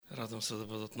Радвам се да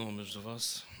бъда отново между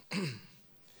вас.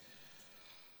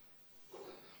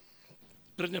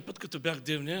 Предния път, като бях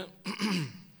Девня,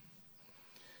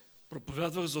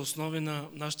 проповядвах за основи на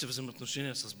нашите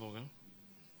взаимоотношения с Бога.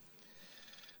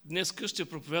 Днес ще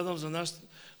проповядвам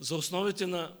за основите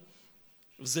на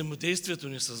взаимодействието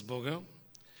ни с Бога.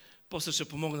 После ще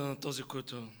помогна на този,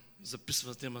 който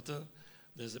записва темата,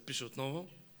 да я запише отново.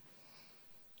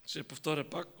 Ще повторя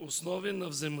пак. Основи на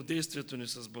взаимодействието ни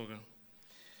с Бога.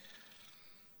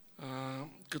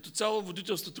 Като цяло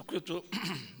водителството, което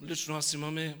лично аз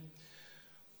имам, е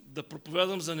да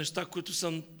проповядам за неща, които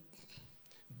са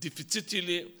дефицити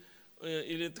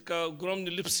или така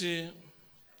огромни липси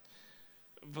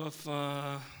в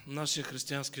нашия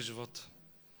християнски живот.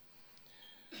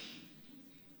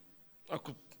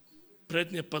 Ако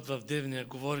предния път в Девния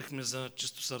говорихме за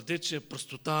чистосърдечие,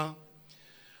 простота,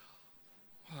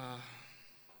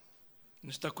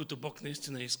 неща, които Бог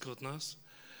наистина иска от нас,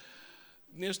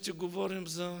 днес ще говорим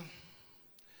за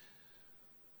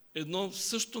едно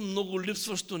също много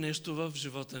липсващо нещо в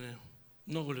живота ни.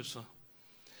 Много липсва.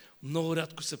 Много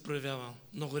рядко се проявява,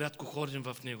 много рядко ходим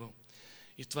в него.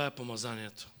 И това е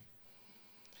помазанието.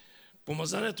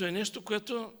 Помазанието е нещо,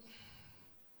 което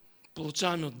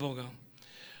получаваме от Бога.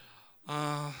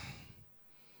 В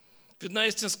една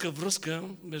истинска връзка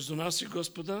между нас и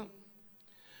Господа,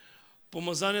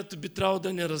 помазанието би трябвало да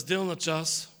е неразделна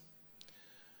част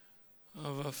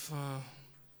в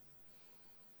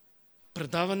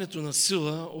предаването на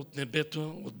сила от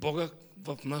небето, от Бога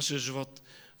в нашия живот,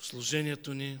 в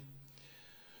служението ни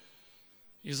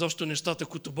и защо нещата,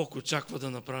 които Бог очаква да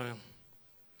направим.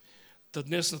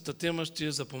 Днесната тема ще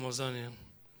е за помазание.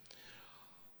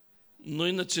 Но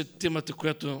иначе темата,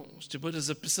 която ще бъде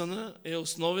записана, е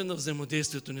основи на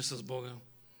взаимодействието ни с Бога.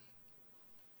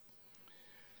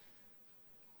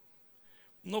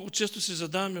 Много често си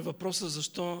задаваме въпроса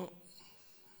защо.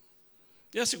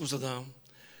 И аз си го задавам.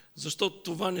 Защо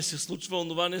това не се случва,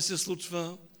 онова не се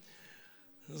случва?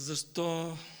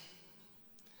 Защо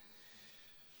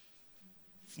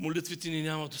в молитвите ни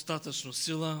няма достатъчно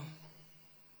сила?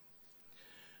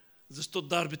 Защо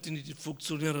дарбите ни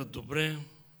функционират добре?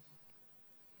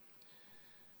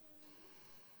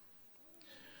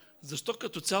 Защо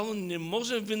като цяло не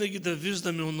можем винаги да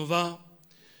виждаме онова,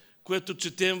 което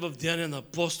четем в Деяния на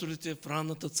апостолите, в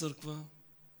ранната църква?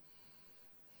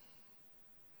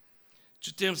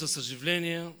 Четем за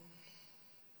съживление.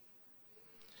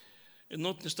 Едно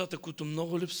от нещата, които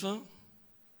много липсва,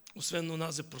 освен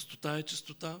онази простота и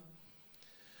чистота,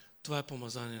 това е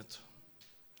помазанието.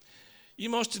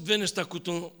 Има още две неща,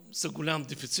 които са голям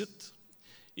дефицит.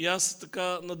 И аз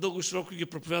така надълго и широко ги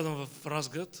проповядвам в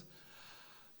Разград.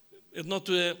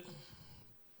 Едното е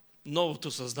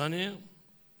новото създание.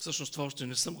 Всъщност това още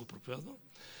не съм го проповядвал.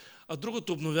 А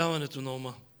другото обновяването на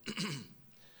ума.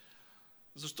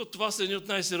 Защото това са едни от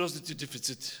най-сериозните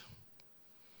дефицити.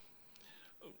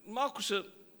 Малко ще,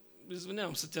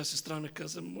 извинявам се, тя сестра ми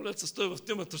каза, моля се, стой в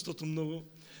темата, защото много,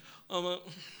 ама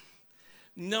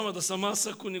няма да съм аз,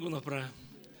 ако не го направя.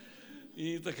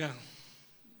 И така.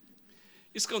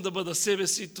 Искам да бъда себе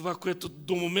си, това, което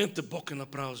до момента Бог е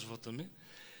направил в живота ми.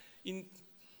 И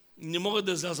не мога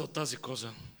да изляза от тази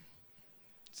кожа.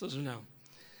 Съжалявам.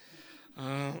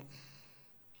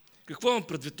 Какво имам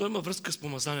предвид? Той има връзка с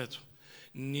помазанието.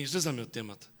 Не излизаме от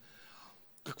темата.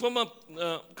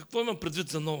 Какво имам предвид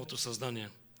за новото създание?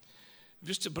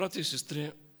 Вижте, брати и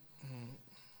сестри,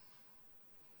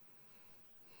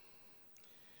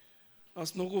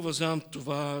 аз много уважавам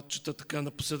това, чета така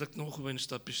напоследък много хубави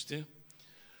неща пишете.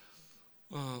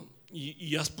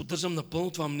 И аз поддържам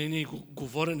напълно това мнение и го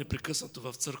говоря непрекъснато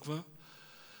в църква,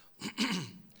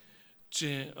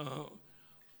 че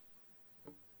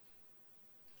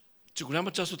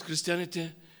голяма част от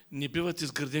християните не биват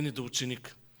изградени до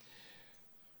ученик.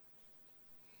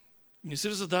 Не се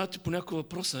ли задавате по някой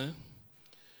въпроса,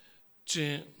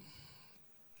 че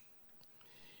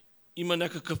има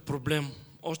някакъв проблем,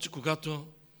 още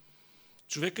когато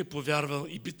човек е повярвал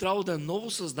и би трябвало да е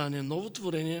ново създание, ново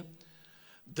творение,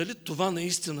 дали това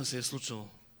наистина се е случило?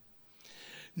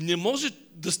 Не може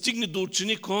да стигне до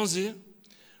ученик онзи,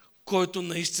 който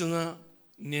наистина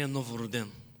не е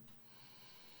новороден.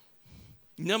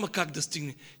 Няма как да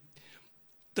стигне.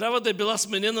 Трябва да е била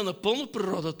сменена напълно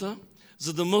природата,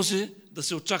 за да може да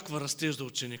се очаква растеж за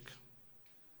ученик.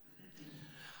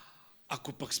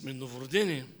 Ако пък сме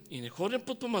новородени и не ходим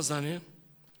под помазание,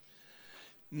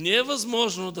 не е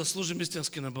възможно да служим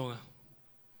истински на Бога.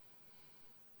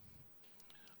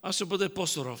 Аз ще бъда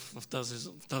по-суров в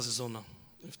тази зона.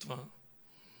 В това.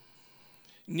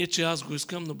 Не, че аз го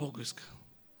искам, но Бог го иска.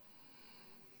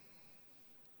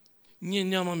 Ние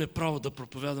нямаме право да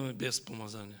проповядаме без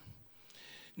помазание.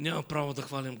 Няма право да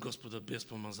хвалим Господа без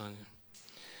помазание.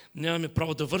 Нямаме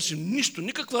право да вършим нищо,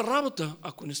 никаква работа,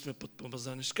 ако не сме под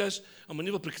помазание. Ще кажеш, ама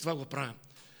ние въпреки това го правим.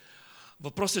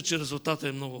 Въпросът е, че резултатът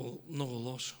е много, много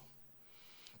лош.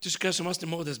 Ти ще кажеш, ама аз не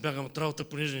мога да избягам от работа,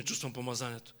 понеже не чувствам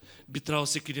помазанието. Би трябвало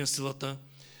всеки един силата,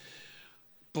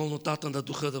 пълнотата на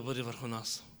духа да бъде върху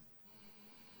нас.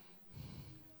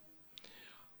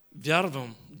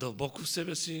 Вярвам дълбоко в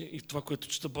себе си и това, което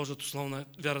чета Божието Слово,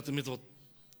 вярата ми идва от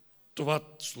това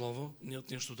Слово, не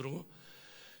от нещо друго,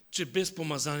 че без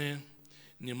помазание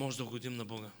не може да угодим на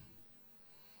Бога.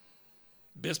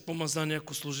 Без помазание,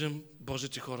 ако служим,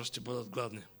 Божите хора ще бъдат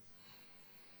гладни.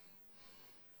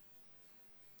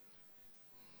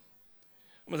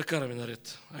 Ама да караме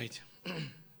наред. Айде.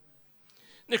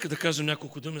 Нека да кажем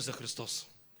няколко думи за Христос.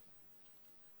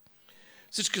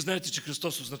 Всички знаете, че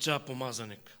Христос означава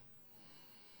помазаник.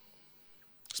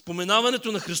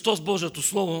 Споменаването на Христос, Божието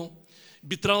Слово,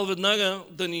 би трябвало веднага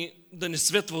да ни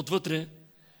светва отвътре,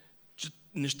 че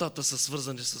нещата са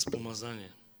свързани с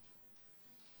помазание.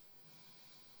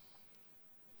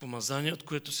 Помазание, от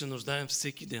което се нуждаем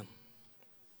всеки ден.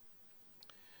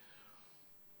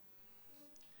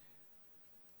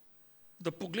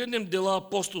 Да погледнем дела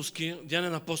апостолски,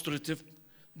 Деяния на апостолите,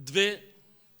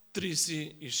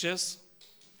 2:36.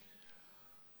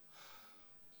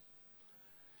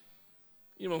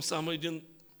 Имам само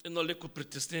едно леко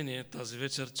притеснение тази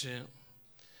вечер, че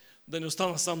да не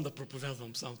остана сам да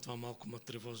проповядвам, само това малко ме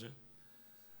тревожи.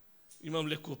 Имам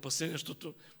леко опасение,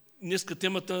 защото днеска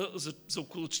темата за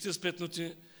около 45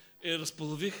 минути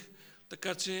разполових,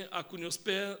 така че ако не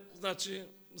успея, значи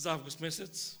за август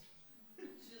месец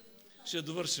ще я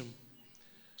довършим.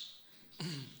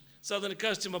 Сега да не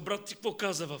кажете, ма брат, ти какво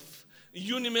каза в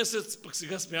юни месец, пък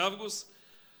сега сме август.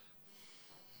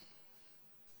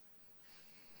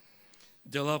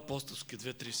 Дела апостолски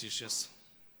 2:36.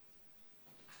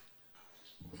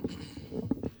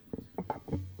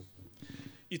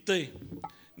 И тъй,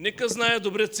 нека знае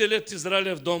добре целият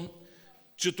Израилев дом,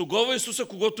 че тогава Исуса,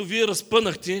 когато вие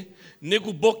разпънахте,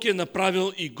 него Бог е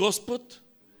направил и Господ,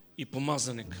 и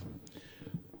помазаник.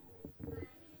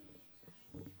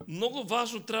 Много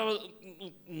важно трябва,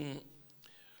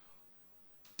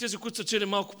 тези, които са чели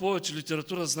малко повече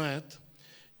литература, знаят,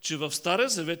 че в Стария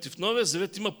завет и в Новия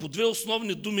завет има по две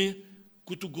основни думи,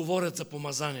 които говорят за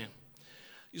помазание.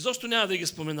 И защо няма да ги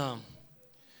споменавам?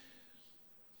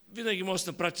 Винаги може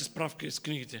да направите справка из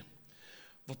книгите.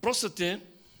 Въпросът е,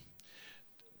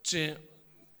 че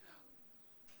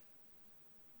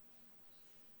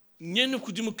не е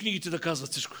необходимо книгите да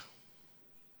казват всичко.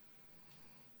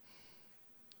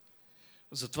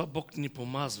 Затова Бог ни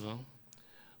помазва,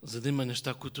 за да има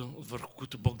неща, върху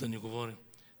които Бог да ни говори.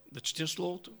 Да четеш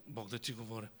Словото, Бог да ти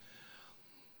говори.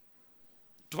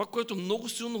 Това, което много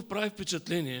силно прави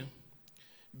впечатление,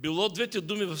 било двете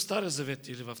думи в Стария завет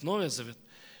или в Новия завет,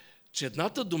 че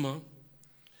едната дума,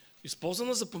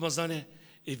 използвана за помазание,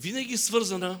 е винаги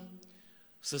свързана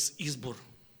с избор.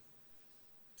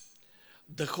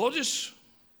 Да ходиш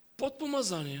под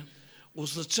помазание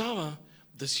означава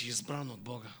да си избран от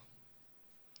Бога.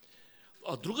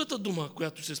 А другата дума,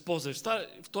 която се използва,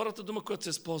 втората дума, която се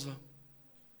използва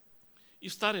и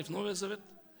в Стария и в Новия завет,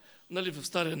 нали, в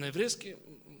Стария на еврейски,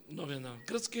 Новия на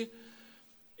гръцки,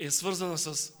 е свързана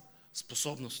с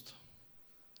способност.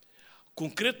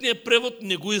 Конкретният превод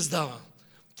не го издава.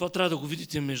 Това трябва да го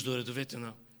видите между редовете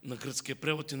на гръцкия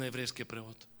превод и на еврейския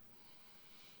превод.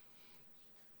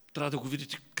 Трябва да го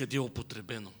видите къде е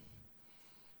употребено.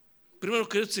 Примерно,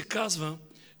 където се казва,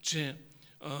 че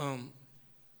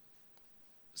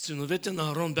синовете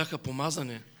на Арон бяха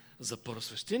помазани за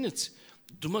първосвещеници,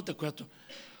 думата, която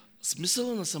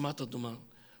смисъла на самата дума,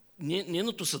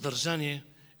 нейното съдържание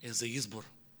е за избор.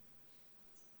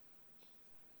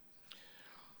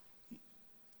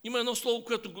 Има едно слово,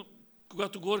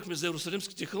 когато говорихме за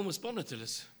Иерусалимските хълмове, спомняте ли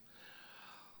си?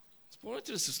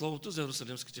 Спомняте ли си словото за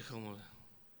Иерусалимските хълмове?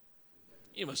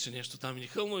 Имаше нещо там, и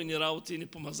хълмове, и работи, и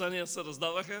помазания се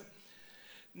раздаваха.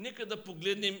 Нека да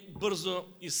погледнем бързо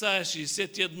Исаия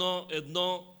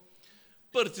 61:1,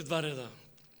 първите два реда,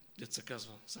 дето се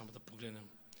казва, само да погледнем.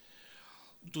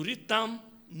 Дори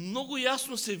там много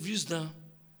ясно се вижда,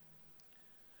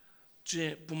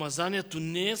 че помазанието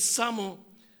не е само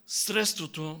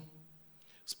средството,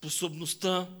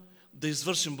 способността да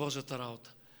извършим Божията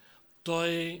работа. То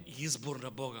е избор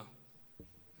на Бога.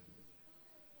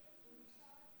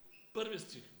 Първи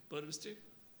стих.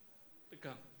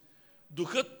 Така.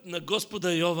 Духът на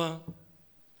Господа Йова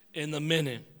е на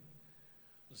мене.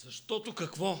 Защото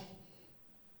какво?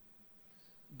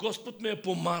 Господ ме е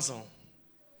помазал.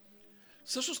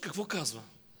 Всъщност какво казва?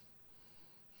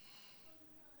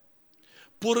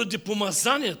 Поради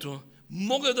помазанието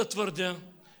мога да твърдя,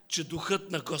 че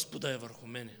духът на Господа е върху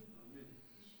мене.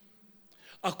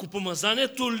 Ако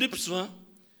помазанието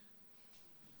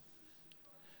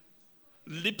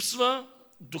липсва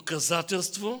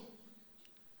доказателство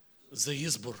за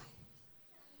избор.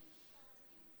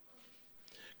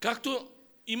 Както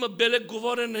има белег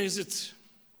говорен на езици.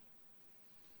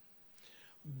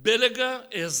 Белега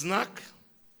е знак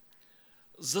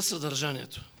за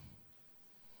съдържанието.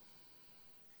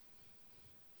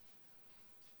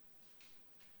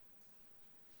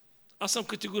 Аз съм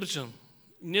категоричен.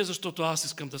 Не защото аз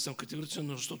искам да съм категоричен,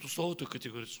 но защото Словото е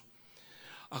категорично.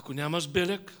 Ако нямаш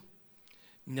белег,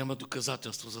 няма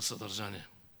доказателство за съдържание.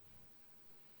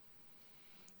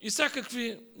 И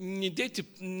всякакви, не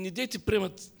дейте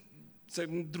приемат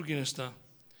други неща.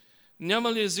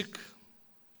 Няма ли език?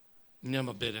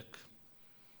 Няма белег.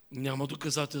 Няма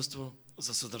доказателство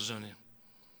за съдържание.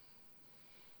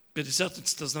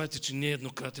 Петдесятницата, знаете, че не е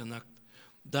еднократен акт.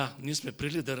 Да, ние сме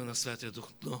приели дара на Святия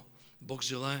Дух, но Бог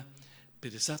желае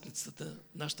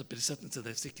нашата петдесятница да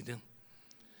е всеки ден.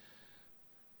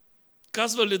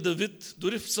 Казва ли Давид,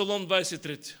 дори в Псалом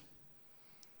 23,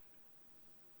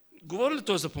 говори ли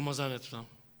той за помазанието там?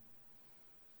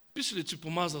 Пише ли, че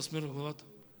помазал с мир в главата?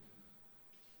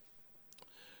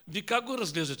 Вие как го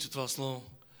разглеждате това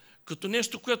слово? Като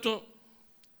нещо, което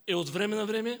е от време на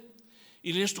време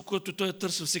или нещо, което той е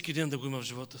търсил всеки ден да го има в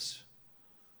живота си?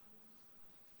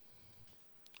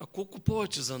 А колко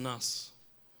повече за нас?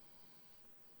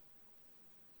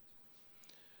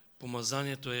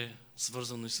 Помазанието е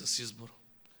свързано и с избор.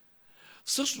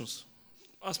 Всъщност,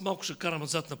 аз малко ще карам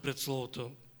отзад напред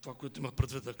словото, това, което имах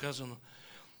предвид да кажа, но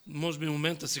може би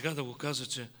момента сега да го кажа,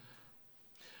 че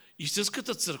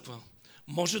истинската църква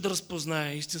може да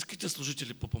разпознае истинските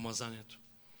служители по помазанието.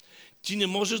 Ти не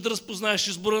можеш да разпознаеш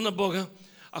избора на Бога,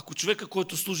 ако човека,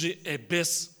 който служи, е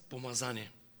без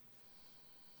помазание.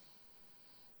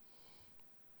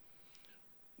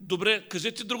 Добре,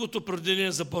 кажете другото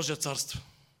определение за Божие царство.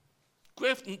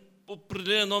 Кое е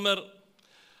определение номер...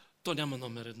 То няма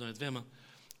номер 1 и 2, ама...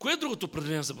 Кое е другото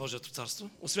определение за Божието царство?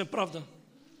 Освен правда.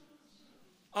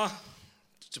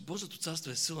 Че Божието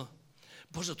царство е сила.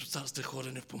 Божието царство е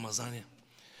ходене в помазание.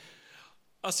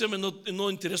 Аз имам едно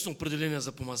интересно определение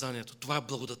за помазанието. Това е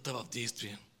благодатта в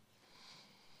действие.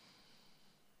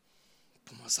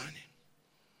 Помазание.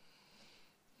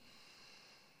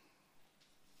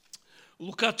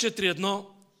 Лука 4.1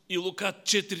 и Лука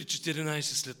 4.14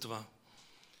 след това.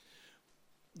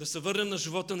 Да се върнем на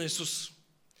живота на Исус.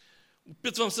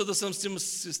 Опитвам се да съм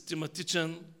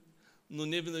систематичен, но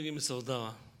не винаги ми се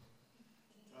удава.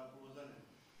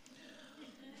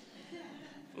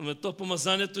 То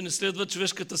помазанието не следва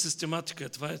човешката систематика.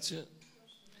 Това е, че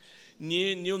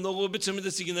ние много обичаме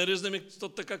да си ги нареждаме, то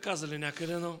така казали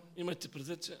някъде, но имайте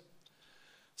предвид, че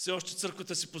все още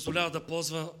църквата си позволява да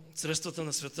ползва средствата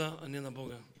на света, а не на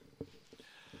Бога.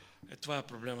 Това е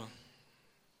проблема.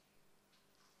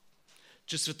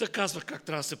 Че света казва как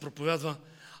трябва да се проповядва,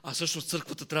 а всъщност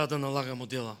църквата трябва да налага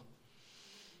модела.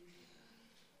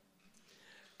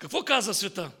 Какво казва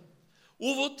света?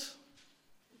 Увод,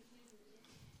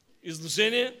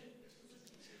 изложение.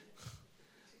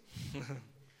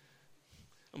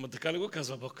 Ама така ли го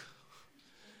казва Бог?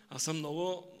 Аз съм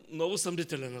много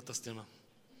съмнителен на тази тема.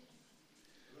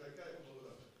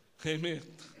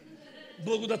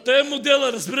 Благодата е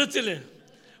модела, разбирате ли?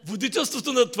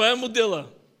 Водителството на това е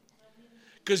модела.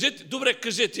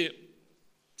 Кажете,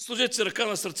 сложете си ръка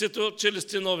на сърцето, чели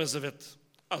сте Новия завет.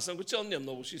 Аз съм го чел не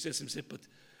много, 60-70 пъти.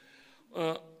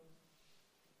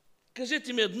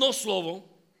 Кажете ми едно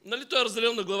слово, нали той е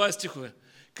разделено на глава и стихове.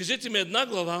 Кажете ми една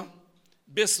глава,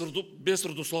 без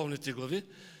родословните глави,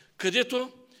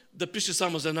 където да пише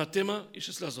само за една тема и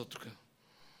ще сляза от тук.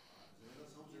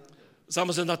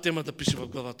 Само за една тема да пише в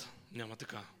главата. Няма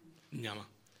така.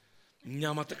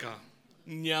 Няма така.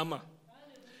 Няма.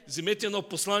 Вземете едно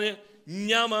послание.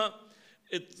 Няма.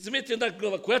 Вземете една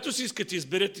глава, която си искате,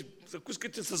 изберете. Ако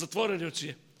искате са затворени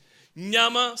очи.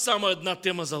 Няма само една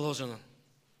тема заложена.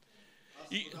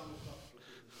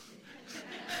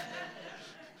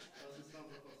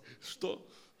 Що?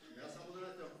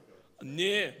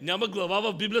 Не, няма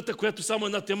глава в Библията, която само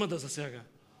една тема да засяга.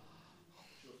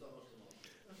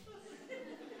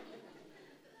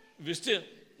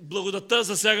 Вижте, благодата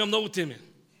засяга много теми.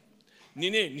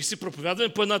 Не си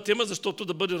проповядваме по една тема, защото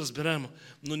да бъде разбираема.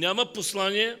 Но няма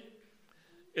послание,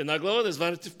 една глава да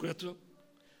извадите, в която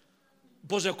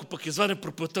Боже, ако пък извадим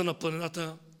проповедта на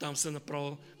планината, там се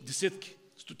направо десетки,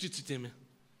 стотици теми.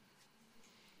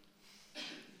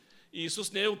 И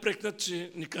Исус не е упрекнат,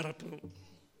 че ни кара по...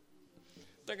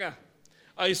 Така.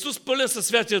 А Исус пълен със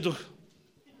Святия Дух.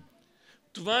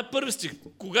 Това е първи стих.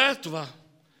 Кога е това?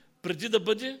 Преди да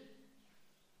бъде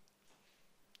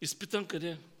изпитан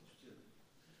къде?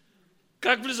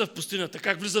 Как влиза в пустинята?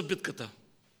 Как влиза в битката?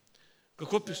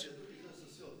 Какво пише?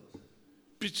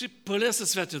 Пише пълен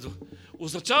със Святия Дух.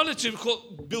 Означава ли, че е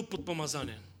бил под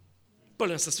помазание?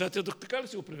 Пълен със Святия Дух. Така ли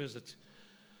си го превеждате?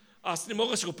 Аз не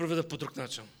мога да си го преведа по друг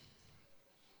начин.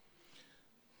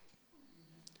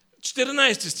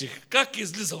 14 стих. Как е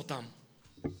излизал там?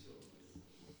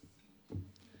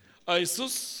 А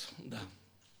Исус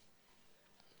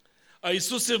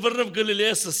се върна в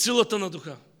Галилея със силата на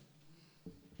Духа.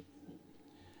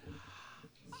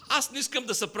 Аз не искам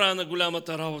да се правя на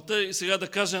голямата работа и сега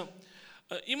да кажа,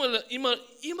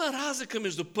 има разлика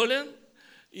между пълен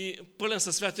и пълен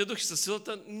със Святия Дух и със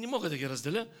силата. Не мога да ги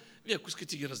разделя. Вие, ако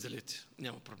искате, ги разделите.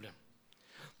 Няма проблем.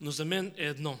 Но за мен е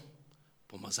едно.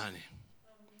 Помазание.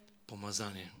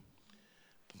 Помазание.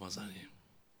 Помазание.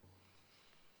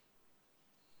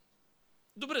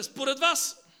 Добре, според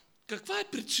вас, каква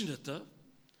е причината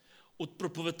от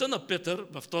проповедта на Петър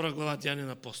във 2 глава Деяния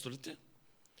на апостолите?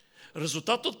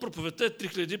 Резултатът от проповедта е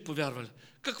 3000 повярвали.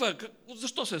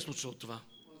 Защо се е случило това?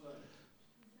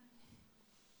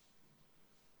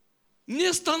 Не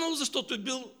е станало, защото е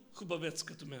бил хубавец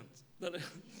като мен. Нали?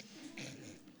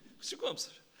 Шегувам се.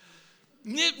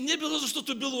 Не е било,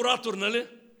 защото е бил оратор, нали?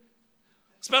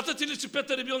 Смятате ли, че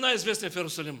Петър е бил най-известният в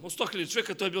Иерусалим? От 100 000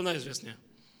 човека той е бил най-известният.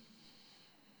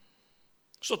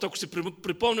 Защото ако си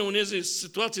припомня онези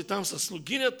ситуации там с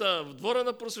слугинята, в двора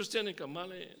на просвещеника,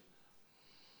 мале...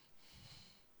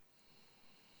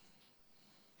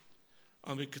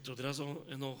 Ами като отрязал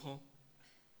едно ухо.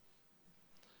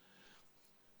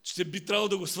 Ще би трябвало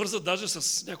да го свързат даже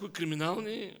с някои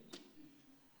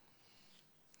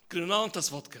криминалната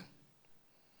сводка.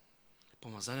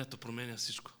 Помазанието променя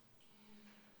всичко.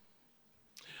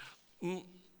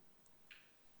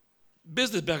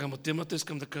 Без да бягам от темата,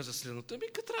 искам да кажа следното.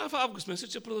 Като трябва в август месец,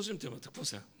 ще продължим темата. Какво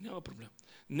сега? Няма проблем.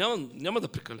 Няма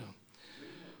да прекалявам.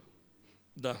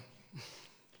 Да.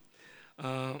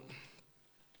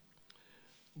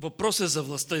 Въпросът е за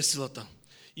властта и силата.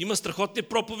 Има страхотни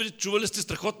проповеди, чували сте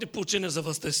страхотни поучения за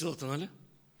властта и силата, нали?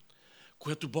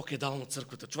 Което Бог е дал на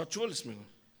църквата. Това чували сме го?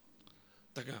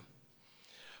 Така.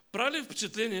 Прави ли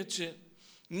впечатление, че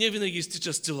не винаги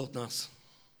изтича сила от нас?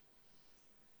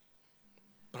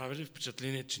 Прави ли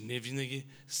впечатление, че не винаги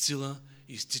сила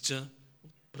изтича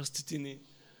от пръстите ни?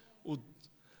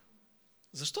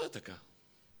 Защо е така?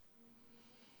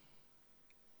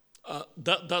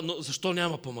 Но защо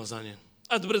няма помазание?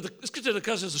 Добре, искате да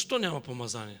кажа защо няма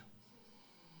помазание?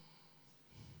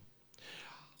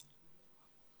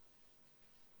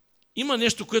 Има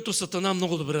нещо, което Сатана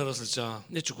много добре различава.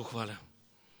 Не, че го хваля.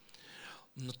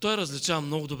 Но той различава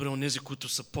много добре онези, които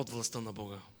са под властта на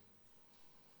Бога.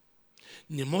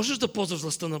 Не можеш да ползваш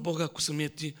властта на Бога, ако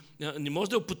самият ти не можеш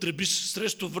да я употребиш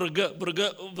срещу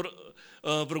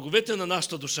враговете на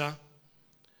нашата душа,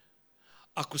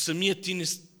 ако самият ти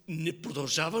не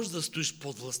продължаваш да стоиш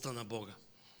под властта на Бога.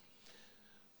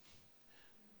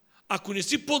 Ако не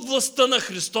си под властта на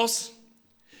Христос,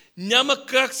 няма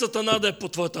как Сатана да е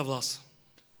под твоята власт.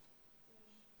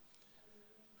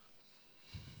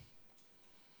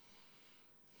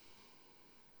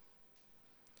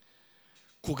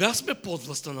 Кога сме под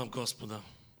властта на Господа?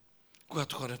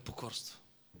 Когато ходим в покорство.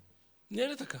 Не е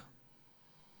ли така?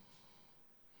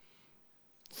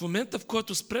 В момента, в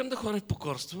който спрем да ходим в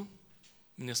покорство,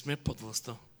 не сме под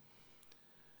властта.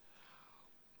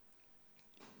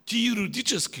 Ти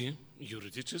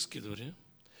юридически дори,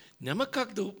 няма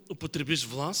как да употребиш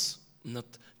власт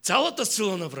над цялата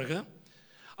сила на врага,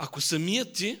 ако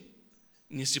самият ти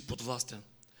не си подвластен.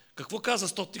 Какво каза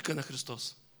стотника на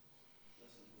Христос?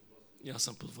 Аз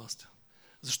съм подвластен.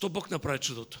 Защо Бог направи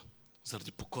чудото?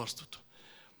 Заради покорството.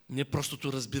 Не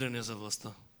простото разбиране за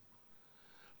властта.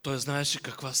 Той знаеше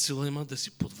каква сила има да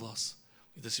си под власт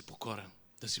и да си покорен,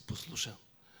 да си послушен.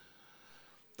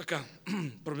 Така,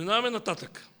 преминаваме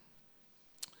нататък.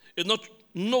 Едно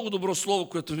много добро слово,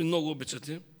 което ви много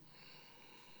обичате.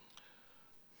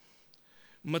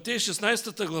 Матей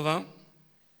 16 глава,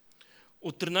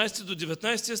 от 13 до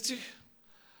 19 стих.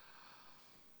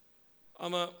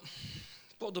 Ама,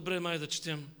 по-добре май да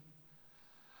четем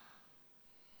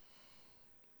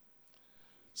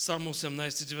само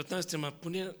 18-19, ама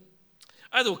поне...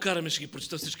 Айде да го караме, ще ги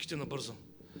прочита всичките набързо.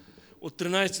 От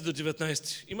 13 до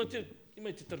 19.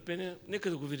 Имайте търпение, нека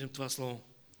да го видим това слово.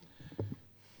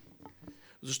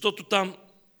 Защото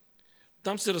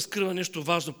там се разкрива нещо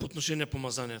важно по отношение на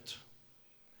помазанието.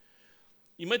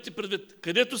 Имайте предвид,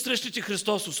 където срещнете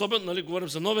Христос, особено, нали, говорим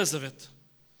за Новия Завет.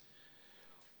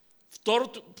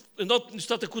 Второто, едно от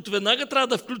нещата, които веднага трябва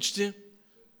да включите,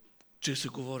 че се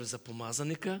говори за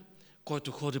помазаника,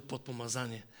 който ходи под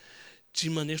помазание. Че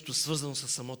има нещо свързано с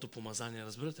самото помазание,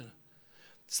 разбирате ли?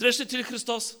 Срещнете ли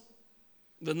Христос?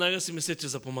 Веднага си мислете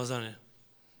за помазание.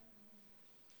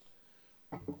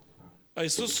 А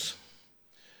Исус,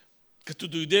 като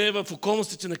дойде в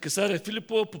околностите на Кесария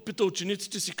Филипова, попита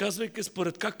учениците си, казвайки,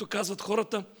 според както казват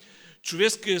хората,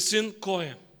 човешкият син кой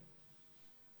е?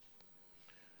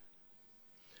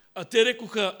 А те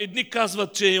рекоха, едни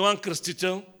казват, че е Йоан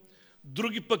Кръстител,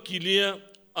 други пък Илия,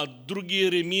 а други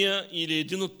Еремия или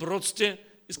един от пророците.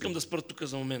 Искам да спра тук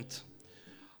за момент.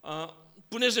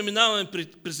 Понеже минаваме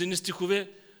през едни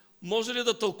стихове, може ли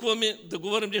да тълкуваме, да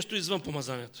говорим нещо извън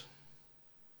помазанието?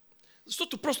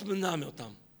 Защото просто минаваме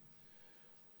оттам.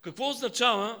 Какво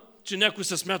означава, че някой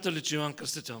са смятали, че Йоан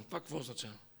Кръстител? Това какво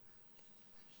означава?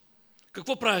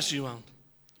 Какво правеше Йоан?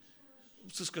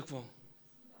 С какво?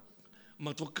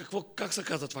 Как се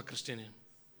казва това кръщение?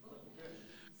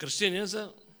 Кръщение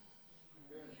за...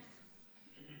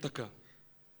 Така.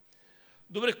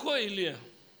 Добре, кой е Илия?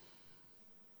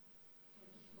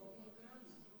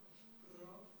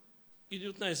 Или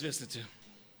от най-известните.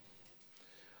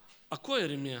 А кой е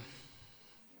Еремия?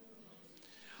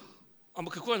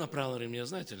 Ама какво е направил Еремия,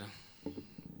 знаете ли?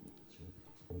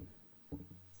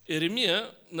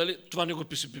 Еремия, нали, това не го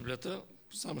пише Библията,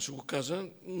 само ще го кажа,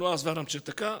 но аз вярвам, че е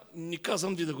така, не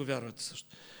казвам ви да го вярвате също.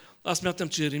 Аз мятам,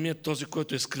 че Еремия е този,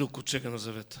 който е скрил ковчега на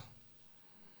завета.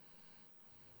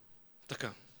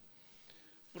 Така.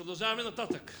 Продължаваме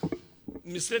нататък.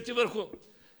 Мислете върху...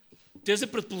 Тези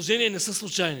предположения не са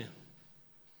случайни.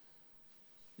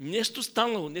 Нещо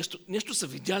станало, нещо са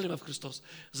видяли в Христос.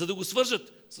 За да го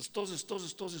свържат с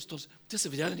този. Те са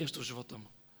видяли нещо в живота му.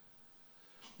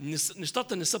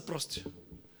 Нещата не са прости.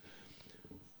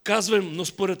 Казвам, но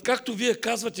според както вие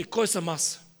казвате, кой съм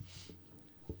аз?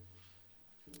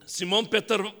 Симон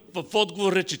Петър в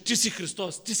отговор рече, ти си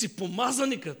Христос, ти си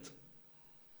помазаникът.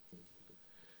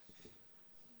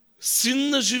 Син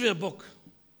на живия Бог.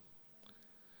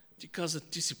 Ти каза,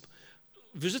 ти си...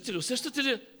 Виждате ли, усещате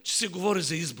ли, че се говори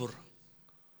за избор?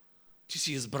 Ти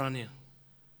си избрания.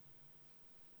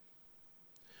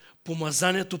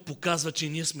 Помазанието показва, че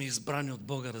ние сме избрани от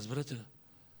Бога, разбирате ли?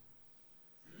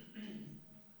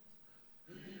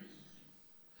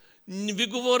 Не ви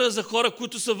говоря за хора,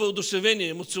 които са въодушевени,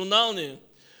 емоционални,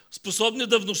 способни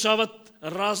да внушават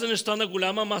разни неща на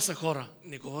голяма маса хора.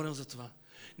 Не говорим за това.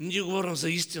 Ние говорим за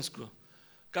истинско,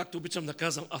 както обичам да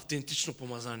казвам, автентично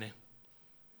помазание,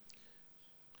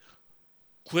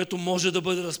 което може да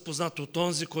бъде разпознато от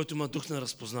онзи, който има дух на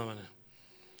разпознаване.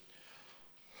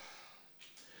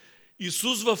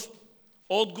 Исус в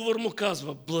отговор му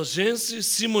казва, блажен си,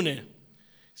 Симоне,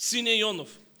 сине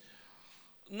Йонов.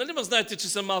 Нали ма знаете, че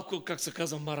съм малко, как се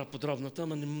казва, мара подробната,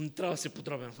 ама не трябва да си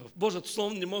подробен. В Божието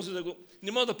слово не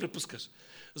може да препускаш.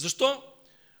 Защо?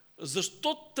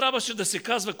 Защо трябваше да се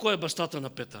казва кой е бащата на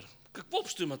Петър? Какво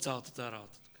общо има цялата тази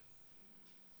работа?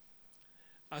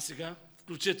 А сега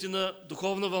включете на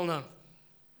духовна вълна.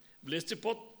 Влезте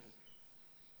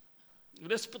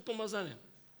под помазание.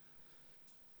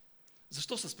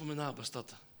 Защо се споменава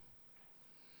бащата?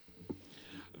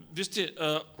 Вижте,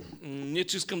 не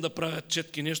че искам да правя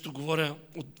четки нещо, говоря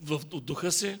от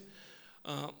духа си.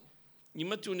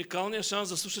 Имате уникалния шанс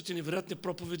да слушате невероятни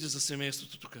проповеди за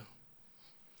семейството тук.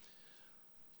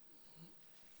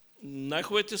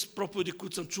 Най-хубавите проповеди,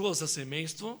 които съм чувал за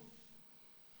семейство,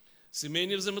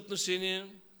 семейни взаимоотношения,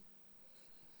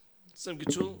 съм ги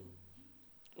чул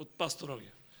от пастор.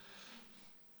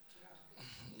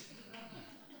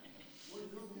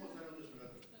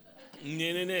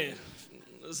 Не.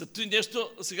 За това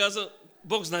нещо, сега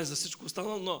Бог знае за всичко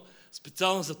останало, но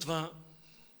специално за това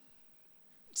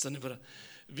са неверя.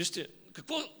 Вижте,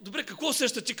 какво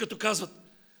усеща ти, като казват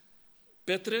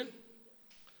Петре,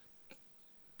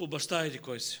 по баща еди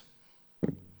кой си?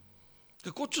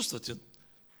 Какво чувствате?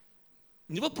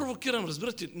 Не ви провокирам,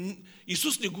 разбирате.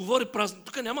 Исус не говори празни,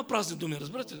 тук няма празни думи,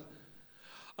 разбирате.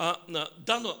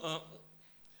 Но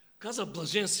каза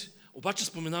блажен си, обаче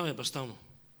споменава и баща му.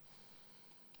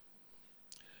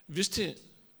 Вижте,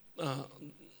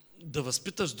 да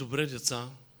възпиташ добре деца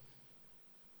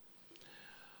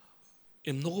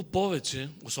е много повече,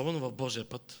 особено в Божия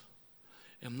път,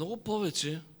 е много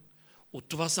повече от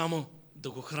това само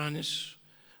да го храниш,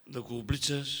 да го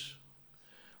обличаш,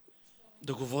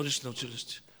 да го водиш на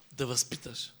училище, да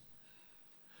възпиташ.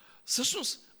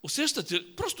 Всъщност,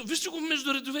 усещате, просто вижте го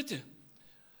между редовете.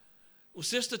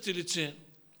 Усещате ли, че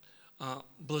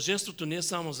блаженството не е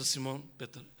само за Симон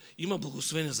Петър. Има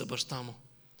благословение за баща му,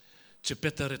 че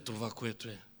Петър е това, което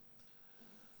е.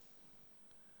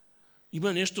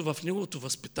 Има нещо в неговото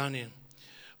възпитание,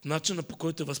 в начина, по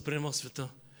който е възприемал света.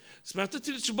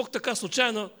 Смятате ли, че Бог така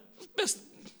случайно,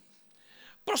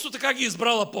 просто така ги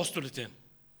избрал апостолите?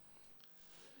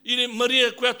 Или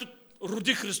Мария, която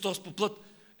роди Христос по плът,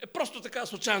 е просто така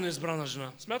случайно избрана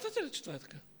жена? Смятате ли, че това е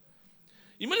така?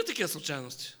 Има ли такива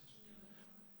случайности?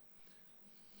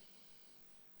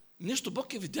 Нещо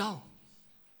Бог е видял.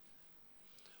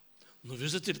 Но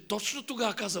виждате ли, точно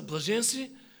тогава каза, блажен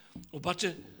си,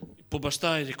 обаче по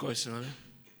баща или кой си, нали?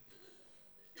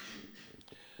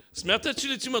 Смятате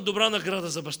ли, че има добра награда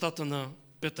за бащата на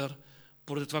Петър,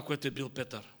 поради това, което е бил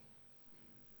Петър?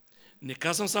 Не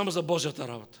казвам само за Божията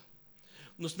работа.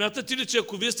 Но смятате ли, че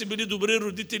ако вие сте били добри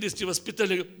родители и сте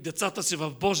възпитали децата си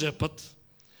в Божия път,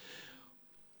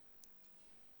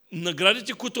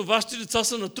 наградите, които вашите деца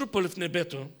са натрупали в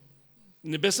небето,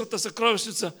 небесната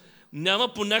съкровищница,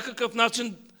 няма по някакъв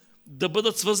начин да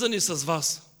бъдат свързани с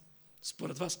вас.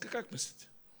 Според вас, как мислите?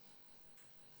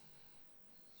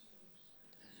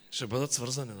 Ще бъдат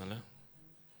свързани, нали?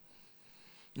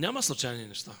 Няма случайни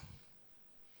неща.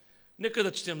 Нека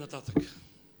да четем нататък.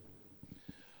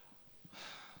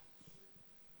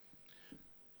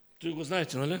 Той го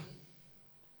знаете, нали?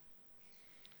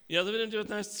 Я да видим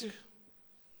 19 стих.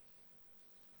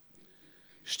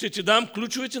 Ще ти дам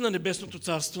ключовете на небесното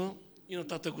царство и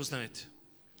нататък го знаете.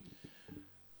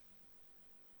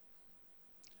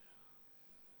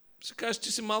 Ще кажеш,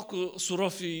 че си малко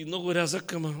суров и много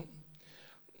рязък, ама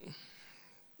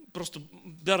просто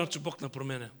вярвам, че Бог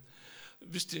напроменя.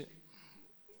 Вижте,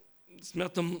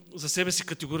 смятам за себе си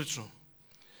категорично,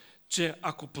 че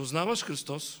ако познаваш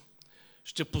Христос,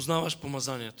 ще познаваш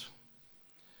помазанието.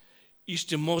 И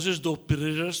ще можеш да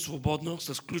оперираш свободно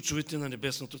с ключовете на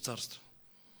небесното царство.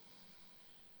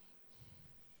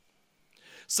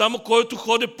 Само който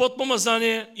ходи под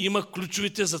помазание, има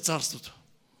ключовите за царството.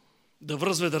 Да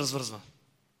връзва и да развързва.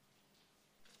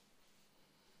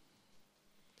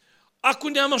 Ако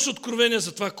нямаш откровение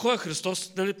за това, кой е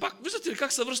Христос, нали пак, виждате ли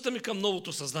как се връщаме към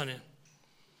новото създание?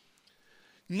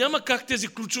 Няма как тези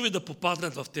ключови да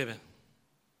попаднат в тебе.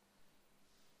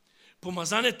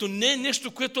 Помазанието не е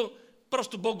нещо, което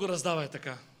просто Бог го раздава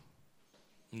така.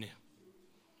 Не.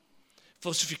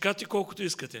 Фалшификати колкото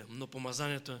искате, но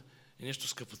помазанието е нещо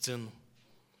скъпоценно.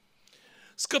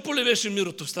 Скъпо ли беше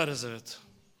мирото в Стария Завет?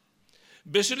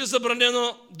 Беше ли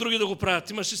забранено други да го правят?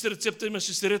 Имаше си рецепта,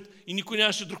 имаше си ред и никой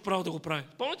нямаше друг право да го прави.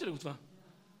 Помните ли го това?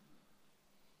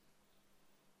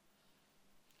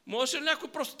 Можеше ли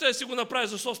някой просто да си го направи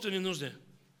за собствени нужди?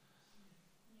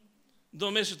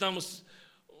 Домеше там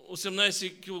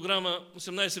 18 кг,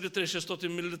 18 литра и 600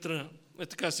 мл. Е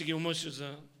така си ги умъше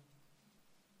за...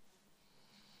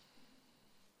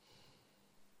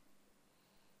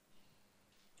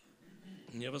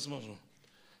 Невъзможно.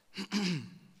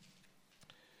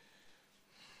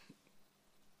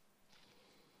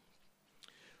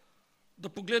 Да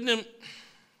погледнем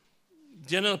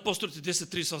Деян на апостолите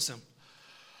 10:38.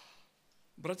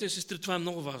 Братя и сестри, това е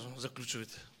много важно за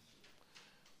ключовите.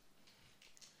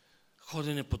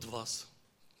 Ходене под власт,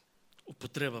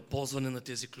 употреба, ползване на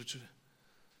тези ключове.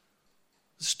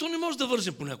 Защо не може да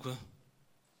вържем понякога?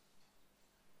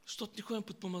 Защото не ходим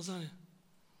под помазание.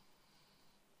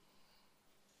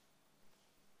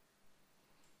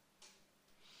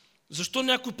 Защо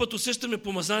някой път усещаме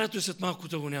помазанието и след малко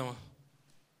да го няма?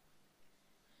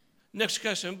 Някой ще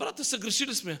каже, брата,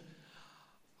 съгрешили сме.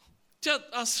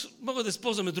 Аз мога да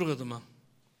използваме друга дума.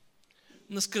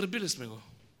 Наскърбили сме го,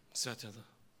 Святия Дух.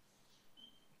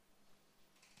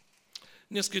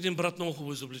 Днеска един брат много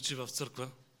хубаво изобличи в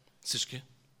църква, всички.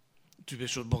 Той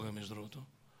беше от Бога, между другото.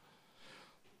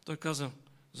 Той каза,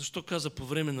 защо каза по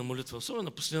време на молитва, особено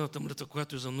на последната молитва,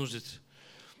 която е за нуждите.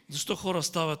 Защо хора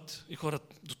стават и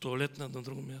ходят до тоалет на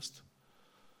друго място?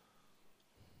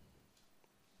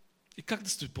 И как да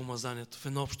стои помазанието в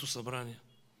едно общо събрание?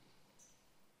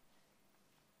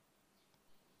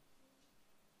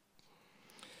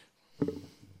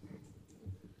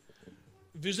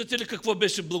 Виждате ли какво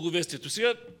беше благовестието?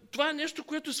 Сега, това е нещо,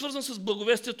 което е свързано с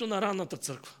благовестието на ранната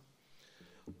църква.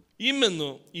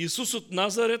 Именно Исус от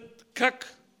Назарет,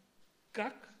 как?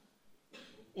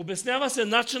 Обяснява се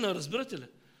начина, разбирате ли?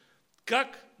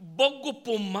 Как Бог го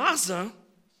помаза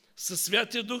със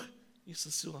Святия Дух и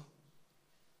със сила.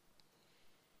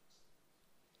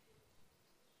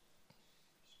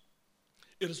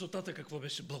 И резултата какво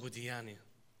беше? Благодеяние.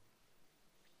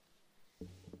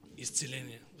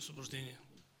 Изцеление, освобождение.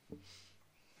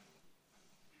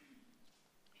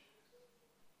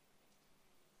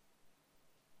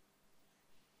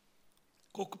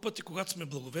 Колко пъти, когато сме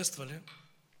благовествали,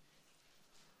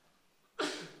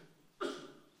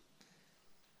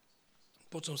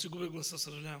 почвам си губя гласа,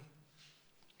 съжалявам.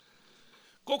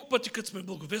 Колко пъти, като сме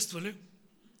благовествали,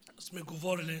 сме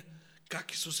говорили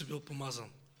как Исус е бил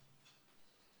помазан.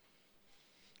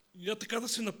 И така да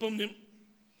си напомним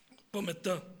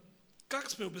паметта.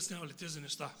 Как сме обяснявали тези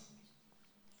неща?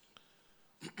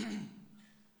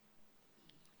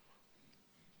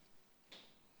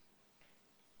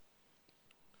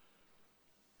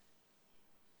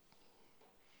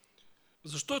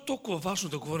 Защо е толкова важно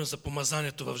да говорим за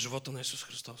помазанието в живота на Исус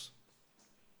Христос?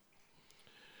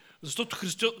 Защото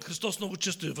Христос много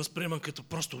често е възприеман като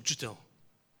просто учител.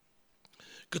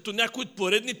 Като някой от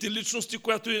поредните личности,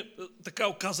 която е така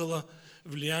оказала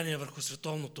влияние върху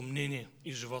световното мнение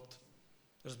и живот.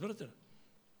 Разбирате ли?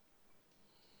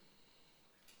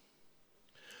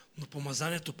 Но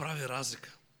помазанието прави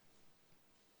разлика.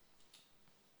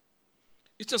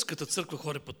 Истинската църква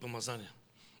хори под помазание.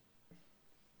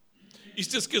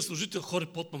 Истинският служител хори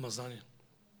под помазание.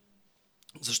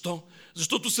 Защо?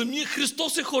 Защото самия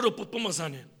Христос е хорил под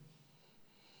помазание.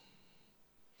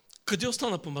 Къде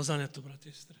остана помазанието, брати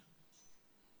и сестри?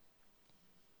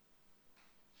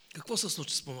 Какво се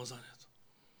случи с помазанието?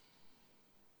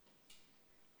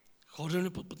 Ходим ли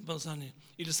под помазание?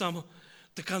 Или само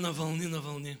така на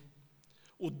вълни,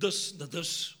 от дъжд на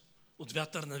дъжд, от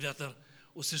вятър на вятър,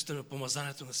 усещаме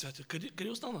помазанието на святия. Къде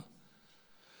остана?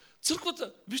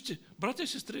 Църквата, вижте, братя и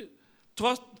сестри,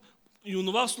 това и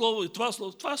онова слово, и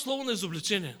това е слово на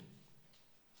изобличение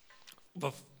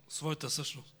в своята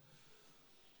същност.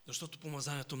 Защото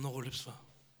помазанието много липсва.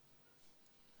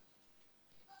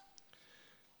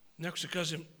 Някой ще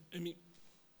каже,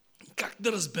 как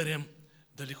да разберем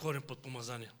дали ходим под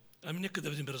помазание? Нека да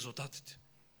видим резултатите.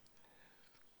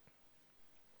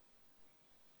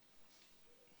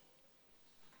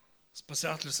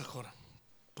 Спасяват ли са хора?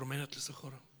 Променят ли са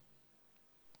хора?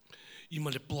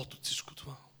 Има ли плод от всичко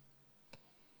това?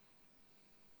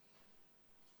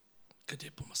 Къде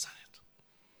е помазанието?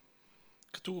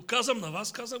 Като го казвам на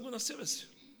вас, казвам го на себе си.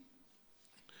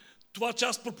 Това, че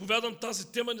аз проповядам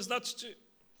тази тема, не значи, че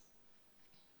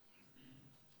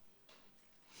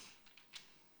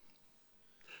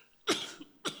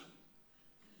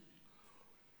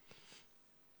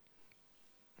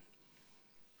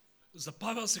за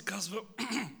Павел се казва,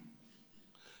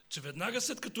 че веднага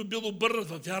след като бил обърнат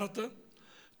във вярата,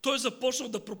 той започнал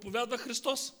да проповядва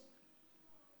Христос.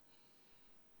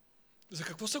 За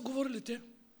какво са говорили те?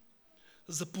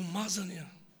 За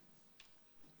помазания.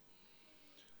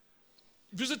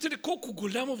 Виждате ли колко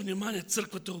голямо внимание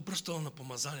църквата е обръщала на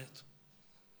помазанието?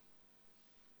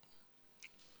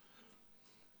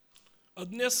 А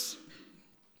днес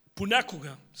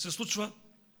понякога се случва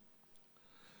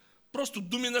просто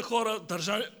думи на хора,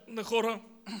 държане на хора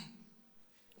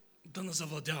да не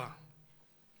завладява.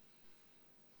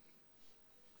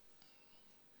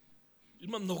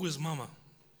 Има много измама.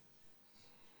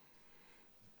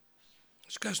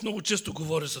 Ще кажеш, много често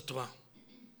говори за това.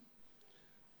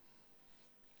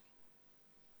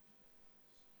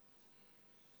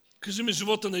 Кажи ми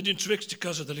живота на един човек, ще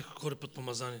каже дали хори под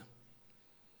помазание.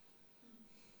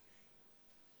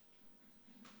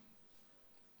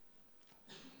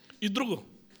 И друго.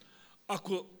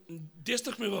 Ако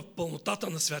действахме в пълнотата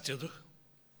на Святия Дух,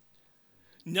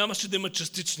 нямаше да има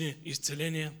частични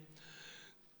изцеления.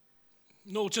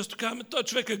 Много често казваме, той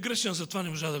човек е грешен, затова не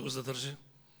можа да го задържи.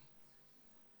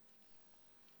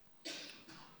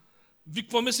 Вие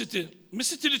какво мислите?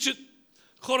 Мислите ли, че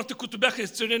хората, които бяха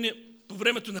изцелени по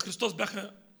времето на Христос,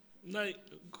 бяха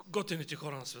най-готените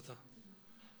хора на света?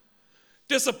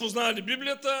 Те са познали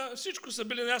Библията, всичко са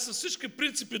били наясно с всички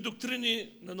принципи,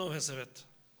 доктрини на Новия Завет.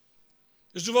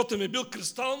 Животът ми е бил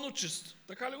кристално чист.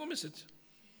 Така ли го мислите?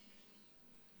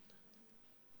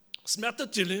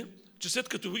 Смятате ли, че след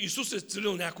като Исус е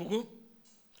изцелил някого,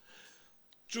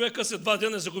 човека след 2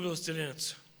 дена е загубил изцелението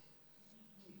си?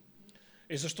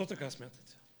 И защо така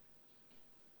смятате?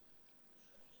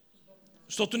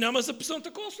 Защото няма записано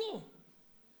такова слово.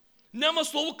 Няма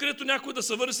слово, където някой да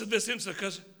се върне след 2 седмици да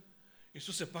каже: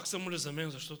 Исус пак се моли за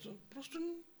мен, защото просто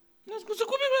аз го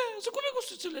загуби го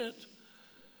с изцелението.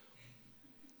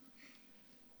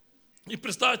 И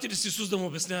представете ли си Исус да му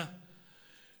обясня: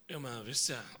 виж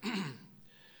сега,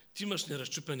 ти имаш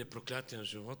неразчупени проклятия в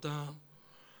живота,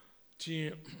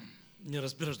 ти не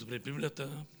разбираш добре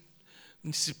Библията,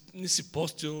 не си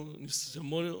постил, не си се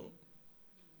молил.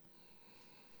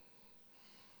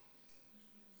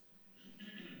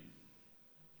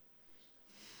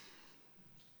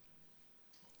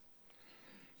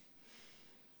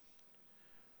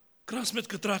 Крайна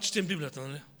сметка трябва да четем Библията,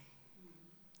 нали?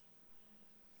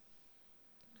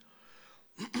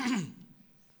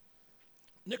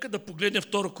 Нека да погледнем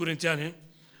 2 Коринтияни,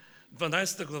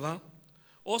 12 глава,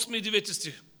 8 и 9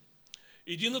 стих.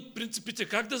 Един от принципите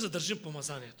как да задържим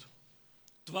помазанието.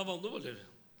 Това вълнува ли ви?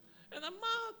 Една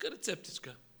малка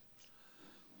рецептичка.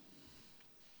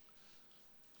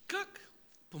 Как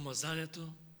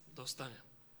помазанието да остане?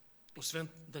 Освен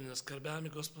да не наскърбяваме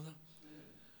Господа.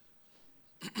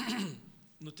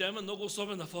 Но тя има много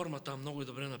особена форма там, много и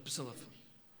добре написана.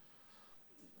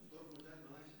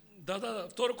 Да,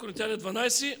 2 Коринтияни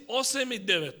 12, 8 и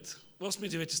 9. 8 и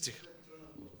 9 стих.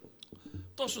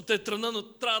 Точно те тръна,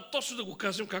 но трябва точно да го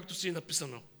кажем, както си е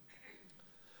написано.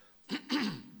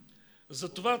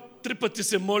 Затова 3 пъти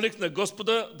се молих на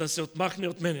Господа да се отмахне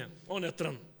от мене. Он е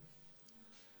трън.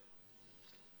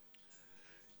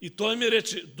 И той ми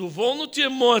рече, доволно ти е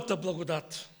моята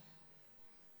благодат.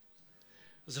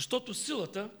 Защото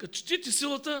силата, като четите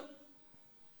силата,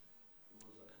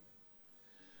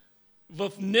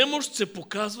 в немощ се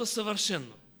показва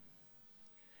съвършено.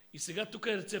 И сега тук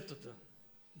е рецептата.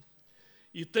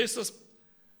 И тъй с,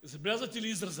 забелязвате ли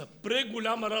израза,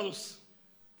 преголяма радост.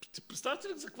 Представете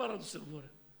ли за каква радост се говори?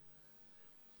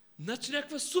 Значи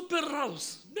някаква супер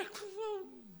радост, някаква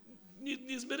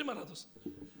неизмерима радост.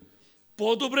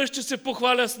 По-добре ще се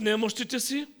похваля с немощите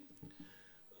си,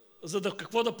 за да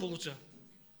какво да получа?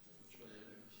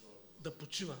 Да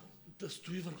почива, да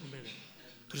стои върху мене.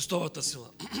 Христовата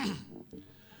сила.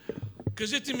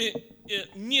 Кажете ми,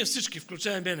 ние всички,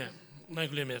 включая мене,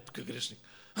 най-големият тук грешник,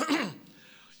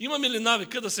 имаме ли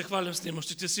навика да се хвалим с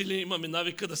немощите си или имаме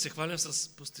навика да се хвалим с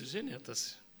постиженията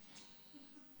си?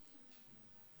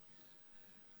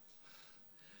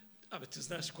 Абе, ти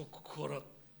знаеш колко хора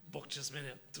Бог чрез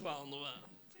мене, това, онова.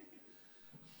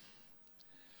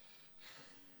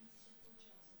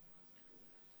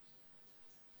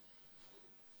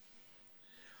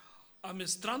 Ами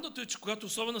странното е, че когато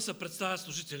особено се представят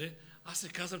служители, аз не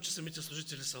казвам, че самите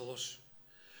служители са лоши.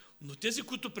 Но тези,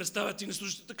 които представят и не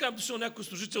служители, така е дошъл някой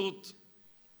служител от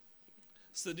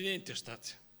Съединените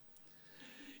щати.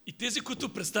 И тези,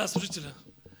 които представят служителя,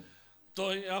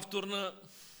 той е автор на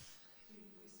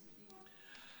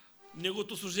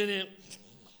неговото служение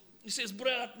и се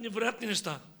изброяват невероятни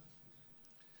неща.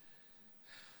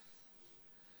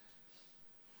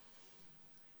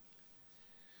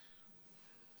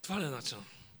 Това ли е начин?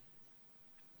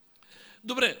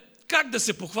 Добре, как да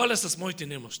се похваля с моите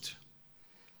немощи?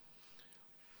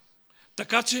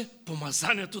 Така че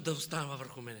помазанието да остава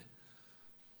върху мене.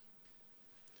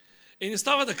 Не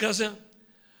става да кажа,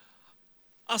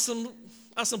 аз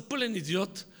съм пълен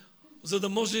идиот, за да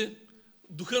може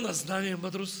духа на знание и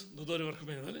мъдрост да дойде върху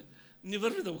мене, нали? Не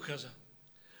върви да го кажа.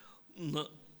 Но,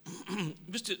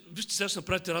 вижте, сега ще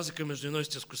направите разлика между едно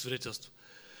истинско свидетелство.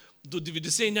 До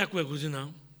 90 и някоя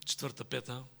година,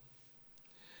 4-5,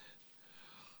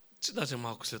 че даже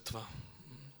малко след това,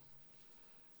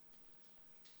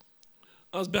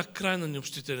 аз бях крайно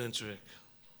необщителен човек.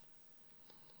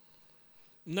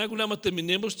 Най-голямата ми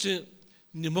немощ, че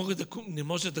не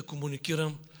може да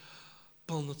комуникирам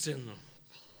пълноценно.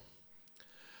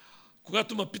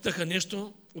 Когато ме питаха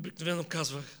нещо, обикновено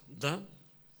казвах да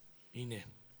и не.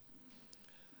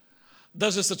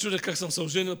 Даже се чудех как съм се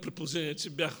оженил при положение, че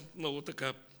бях много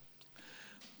така...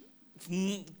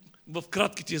 В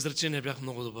кратките изречения бях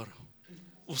много добър.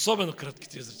 Особено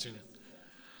кратките изречения.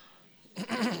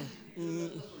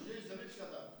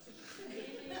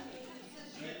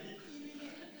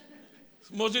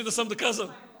 Може и да съм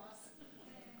доказан.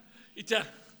 И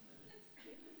тя.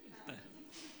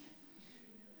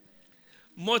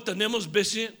 Моята немощ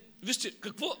беше... Вижте,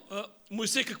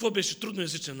 Моисей какво беше?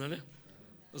 Трудноязичен, нали?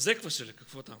 Зекваше ли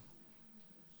какво там?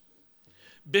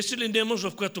 Беше ли немощ,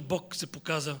 в която Бог се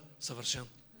показа съвършен?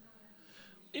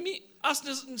 Аз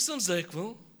не съм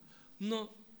заеквал, но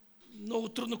много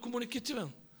трудно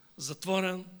комуникативен.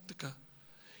 Затворен, така.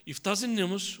 И в тази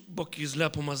немощ Бог изля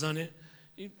помазание.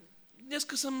 И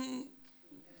днеска съм...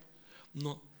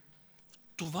 Но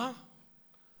това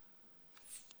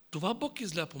Бог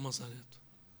изля помазанието.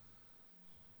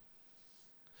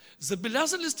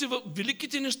 Забелязали сте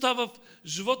великите неща в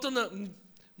живота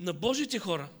на Божите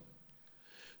хора,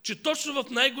 че точно в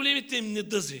най-големите им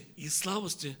недъзи и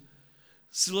слабости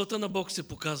силата на Бог се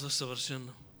показва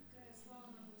съвършено.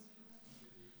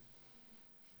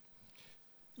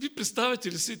 Вие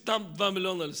представете ли си там 2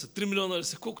 милиона ли са, 3 милиона ли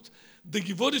са, колкото да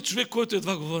ги води човек, който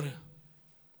едва говори?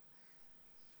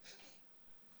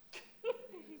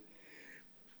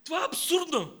 Това е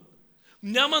абсурдно.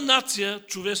 Няма нация,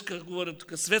 човешка, говорим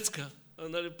тук, светска,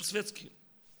 нали, по-светски,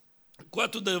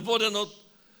 която да е водена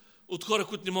от хора,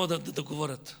 които не могат да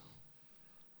говорят.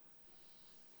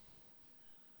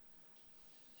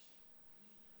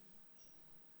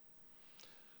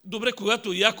 Добре,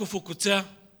 когато Яков окоця,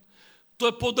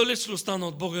 той по-далеч ли остана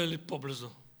от Бога или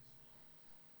по-близо?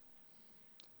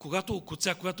 Когато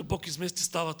окоця, когато Бог измести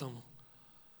ставата му,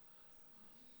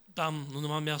 там, но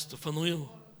нема място, в Ануил.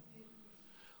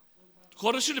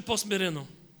 Ходеше ли по-смирено?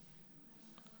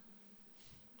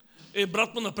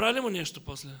 Брат му направи ли му нещо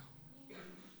после?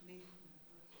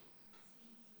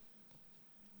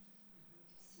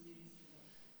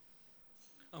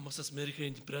 Ама се смириха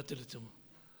и приятелите му.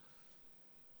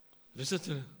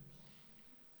 Виждате ли?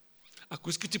 Ако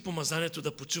искате помазанието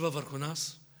да почива върху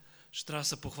нас, ще трябва да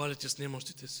се похвалите с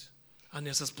немощите си, а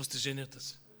не с постиженията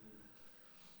си.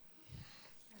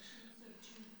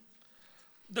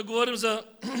 Да говорим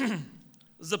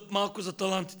малко за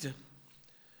талантите.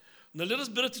 Нали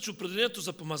разбирате, че определението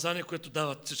за помазание, което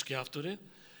дават всички автори,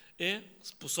 е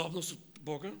способност от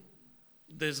Бога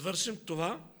да извършим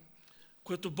това,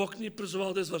 което Бог ни е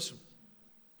призовал да извършим.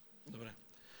 Добре.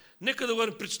 Нека да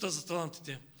говорим притчата за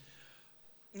талантите.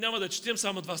 Няма да четем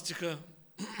само 2 стиха.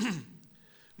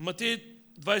 Матей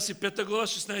 25 глава,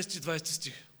 16 и 20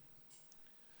 стих.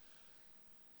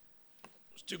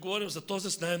 Ще говорим за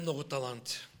този с най-много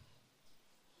таланти.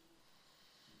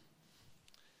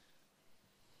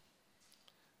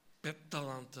 Пет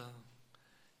таланта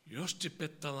и още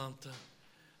 5 таланта,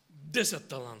 10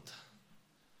 таланта.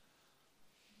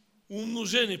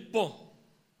 Умножени по,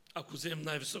 ако вземем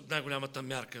най-голямата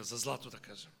мярка за злато, да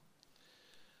кажем.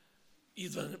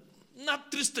 Идва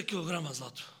над 300 кг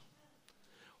злато.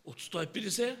 От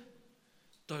 150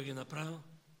 той ги направил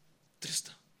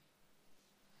 300.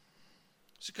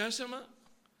 Ще кажеш, ама?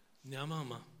 Няма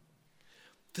ама.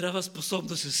 Трябва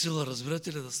способност и сила,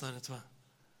 разбирате ли, да стане това?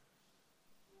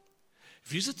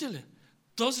 Виждате ли?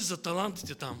 Този за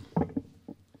талантите там.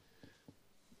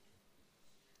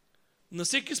 На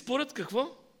всеки според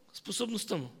какво?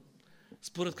 Способността му.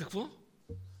 Според какво?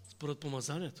 Според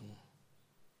помазанието му.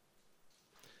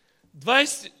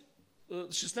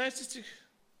 16 стих.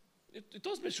 И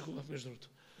този беше хубав, между другото.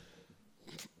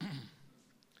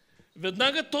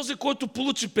 Веднага този, който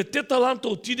получи 5 таланта,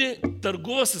 отиде,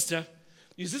 търгува с тях.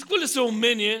 Изисква ли се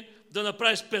умение да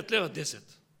направиш 5 лева 10?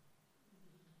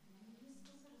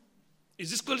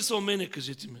 Изисква ли се умение,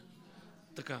 кажете ми?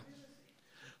 Така.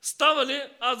 Става ли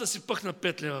аз да си пъхна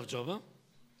 5 лева в джоба,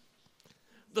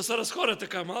 да се разхоря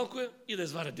така малко и да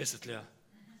изваря 10 лева?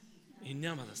 И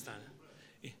няма да стане.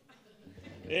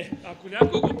 Ако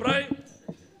някой го прави,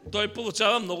 той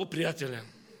получава много приятели.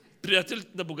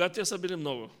 Приятелите на богатия са били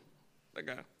много.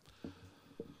 Така.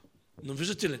 Но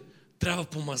виждате ли, трябва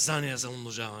помазание за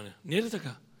умножаване. Не е ли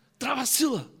така? Трябва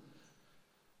сила.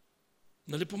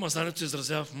 Нали помазанието се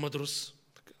изразява в мъдрост?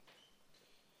 Така.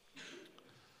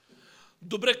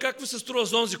 Добре, как ви се струва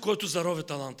за онзи, който зарови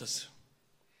таланта си?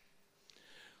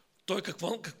 Той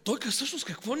всъщност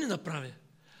какво ни направи?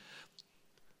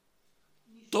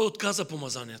 Той отказа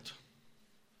помазанието.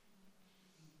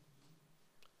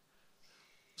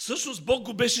 Всъщност Бог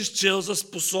го беше счел за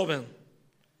способен.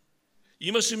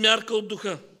 Имаше мярка от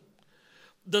духа.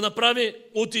 Да направи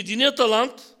от единия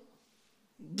талант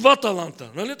 2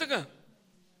 таланта. Нали така?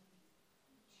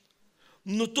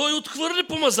 Но той отхвърли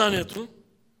помазанието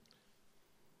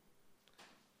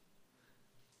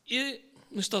и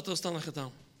нещата останаха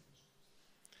там.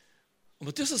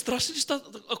 Ама те са страшни неща,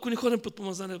 ако не ходим под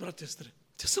помазание, брати и сестри.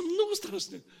 Те са много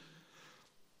страшни.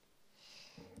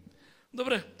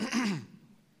 Добре.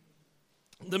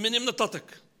 Да минем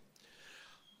нататък.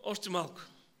 Още малко.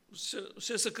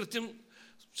 Ще съкратим,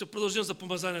 ще продължим за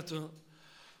помазанието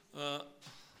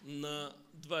на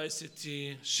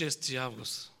 26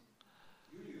 август.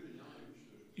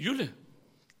 Юли?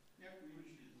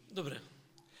 Добре.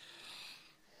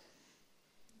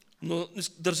 Но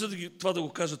държа това да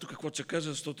го кажа тук, какво ще кажа,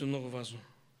 защото е много важно.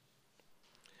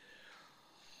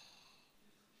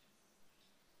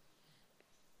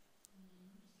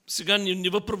 Сега не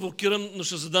ви провокирам, но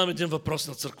ще задам един въпрос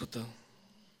на църквата.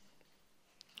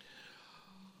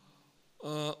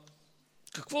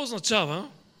 Какво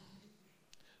означава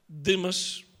да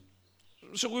имаш,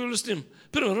 ще го улесним,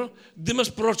 примерно, да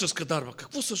имаш пророческа дарба?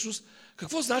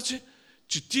 Какво значи,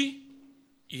 че ти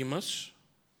имаш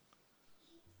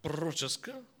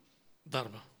пророческа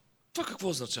дарба? Това какво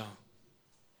означава?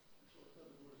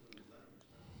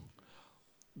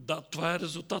 Да, това е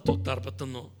резултат от дарбата,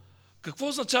 но какво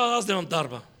означава аз да имам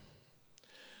дарба?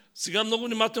 Сега много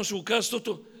внимателно ще го кажа,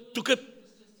 защото тук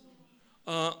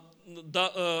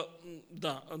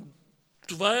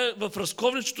това е в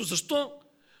разковничето.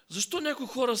 Защо някои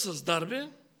хора с дарби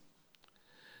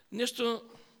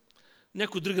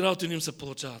някои други работи не им се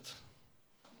получават?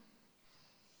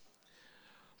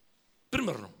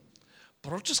 Примерно,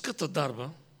 пророческата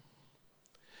дарба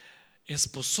е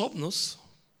способност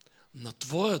на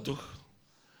твоя дух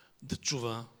да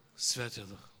чува Святия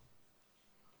Дух.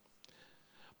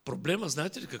 Проблема,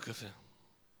 знаете ли какъв е?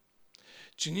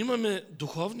 Че ние имаме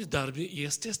духовни дарби и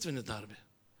естествени дарби.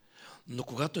 Но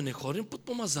когато не ходим под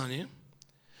помазание,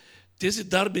 тези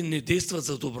дарби не действат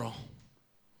за добро.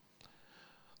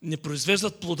 Не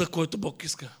произвеждат плода, който Бог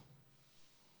иска.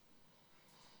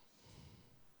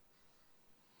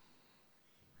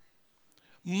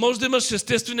 Може да имаш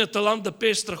естествения талант да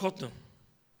пееш страхотно.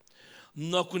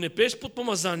 Но ако не пееш под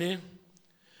помазание,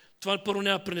 това първо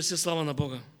няма да принесе слава на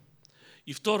Бога.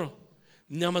 И второ,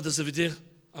 няма да заведе,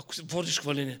 ако водиш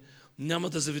хваление, няма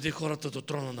да заведе хората до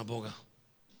трона на Бога.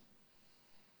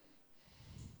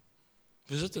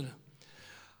 Виждате ли?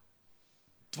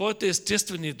 Твоите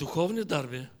естествени и духовни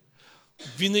дарби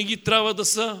винаги трябва да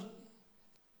са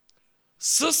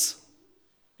с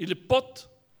или под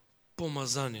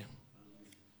помазание.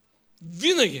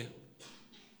 Винаги.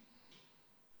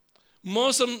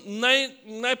 Може съм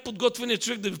най-подготвеният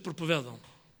човек да ви проповядвам.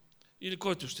 Или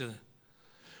който ще да е.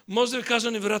 Може да ви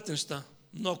кажа невероятни неща,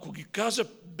 но ако ги кажа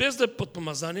без да е под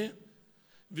помазание,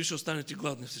 вие ще останете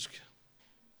гладни всички.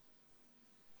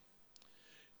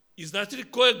 И знаете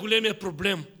ли кой е големия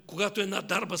проблем, когато една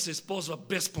дарба се използва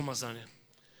без помазание?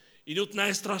 Или от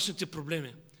най-страшните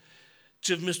проблеми,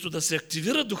 че вместо да се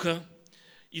активира духа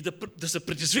и да се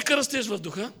предизвика растеж в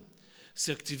духа,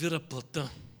 се активира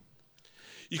плътта.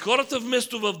 И хората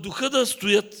вместо в духа да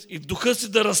стоят и в духа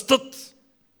си да растат,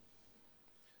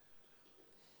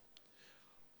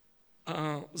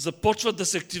 започват да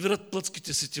се активират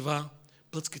плътските сетива,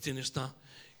 плътските неща,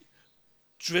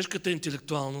 човешката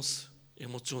интелектуалност,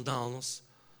 емоционалност,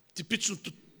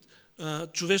 типичното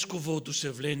човешко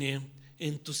въодушевление,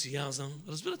 ентусиазъм.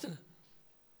 Разбирате ли?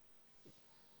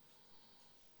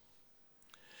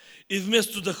 И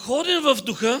вместо да ходим в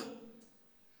духа,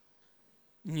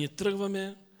 ние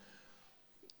тръгваме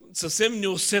съвсем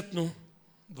неусетно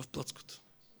в плътското.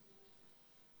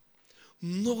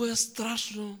 Много е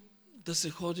страшно да се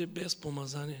ходи без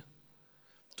помазание.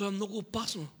 Това е много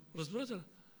опасно. Разбирате ли?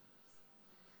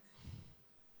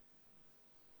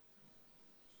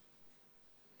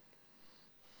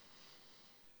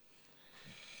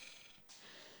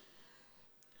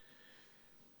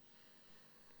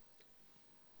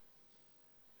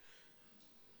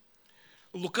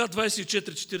 Лука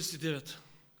 24:49.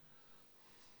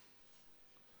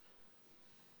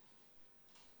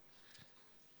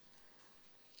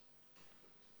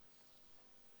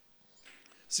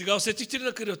 Сега усетихте ли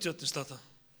на къде отиват нещата?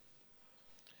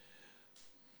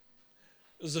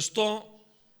 Защо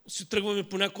си тръгваме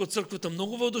по някои от църквата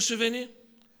много въодушевени?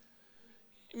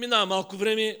 Минава малко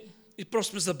време и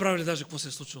просто сме забравили даже какво се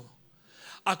е случило.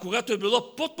 А когато е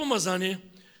било под помазание,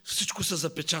 всичко се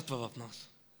запечатва в нас.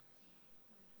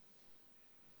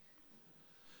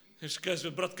 И ще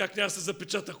кажеш, брат, как няма да се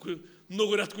запечата, ако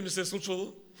много рядко не се е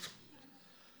случвало?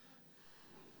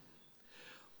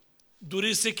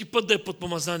 Дори всеки път да е под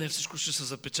помазание, всичко ще се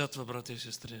запечатва, брата и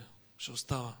сестри. Ще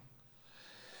остава.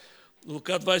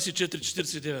 Лука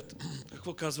 24:49.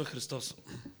 Какво казва Христос?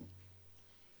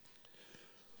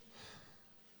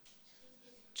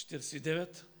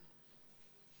 49.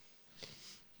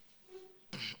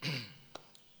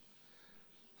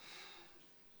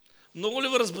 Много ли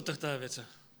ви разбутах тая вече?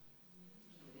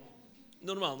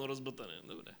 Нормално разбутане.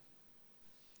 Добре.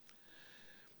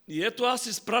 И ето аз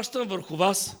изпращам върху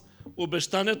вас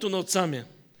обещанието на отца ми.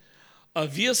 А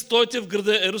вие стойте в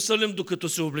града Ерусалим, докато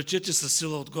се облечете със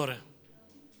сила отгоре.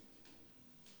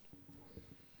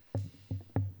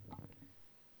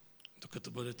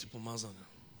 Докато бъдете помазани.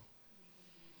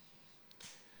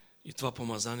 И това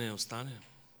помазание остане.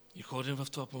 И ходим в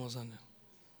това помазание.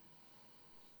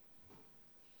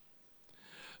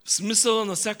 В смисъла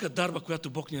на всяка дарба, която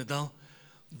Бог ни е дал,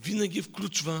 винаги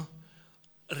включва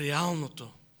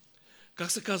реалното.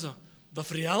 Как се казва?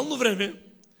 В реално време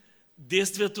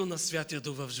действието на Святия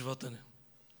Дух в живота ни.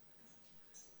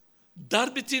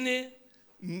 Дарбите ни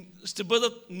ще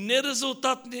бъдат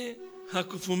нерезултатни,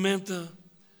 ако в момента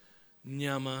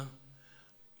няма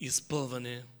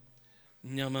изпълване,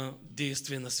 няма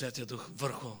действие на Святия Дух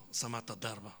върху самата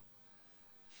дарба.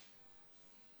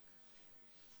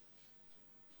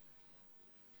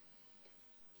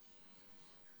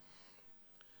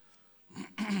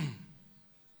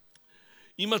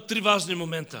 Има 3 важни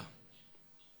момента.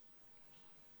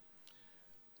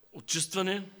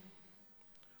 Очистване,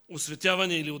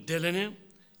 осветяване или отделяне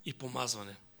и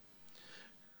помазване.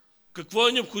 Какво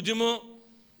е необходимо,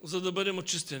 за да бъдем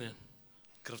очистени?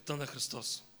 Кръвта на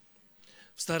Христос.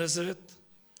 В Стария Завет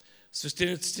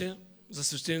за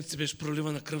свещениците беше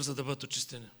проливана кръв, за да бъдат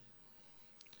очистени.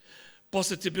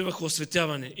 После те биваха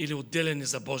осветявани или отделени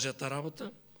за Божията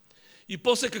работа. И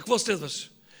после какво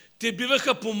следваше? Те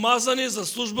биваха помазани за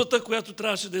службата, която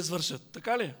трябваше да извършат.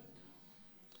 Така ли?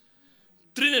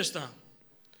 3 неща.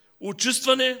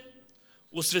 Очистване,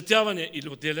 осветяване или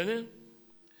отделяне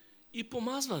и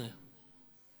помазване.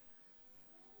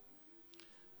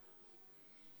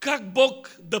 Как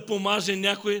Бог да помаже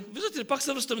някой? Виждате ли, пак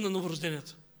се връщаме на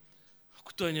новорождението.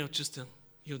 Ако той не е очистен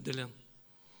и отделен.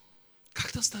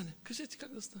 Как да стане? Кажете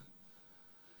как да стане.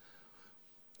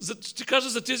 Ще кажа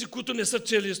за тези, които не са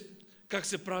чели как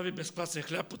се прави безквасен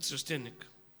хляб от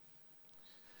свещеник.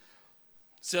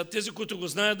 Сега тези, които го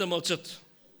знаят, да мълчат.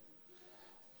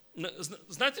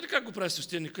 Знаете ли как го прави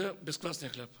свещеника безквасен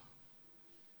хляб?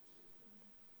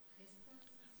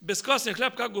 Безквасен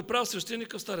хляб как го прави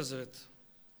свещеника в Стария Завет?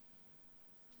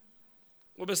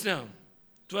 Обяснявам.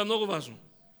 Това е много важно.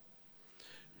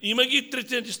 Има ги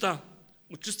 3 неща.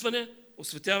 Очистване,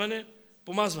 осветяване,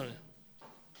 помазване.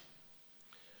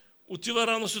 Отива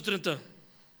рано сутринта.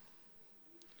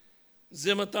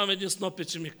 Взема там един сноп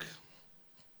ечемик.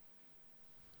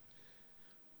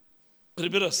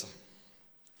 Прибира се.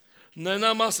 На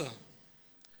една маса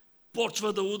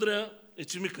почва да удря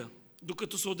ечемика,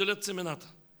 докато се отделят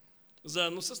семената.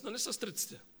 Заедно с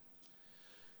триците.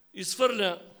 И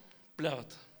свърля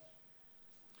плявата.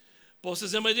 После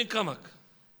взема един камък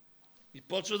и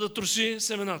почва да троши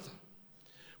семената.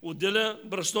 Отделя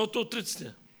брашното от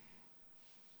триците.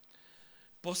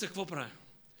 После какво прави?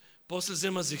 После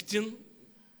взема зехтин,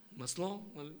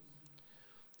 масло, нали?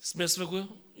 Смесва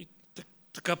го и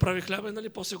така прави хляба и нали?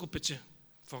 После го пече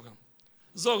в огън.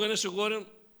 За огъня ще говорим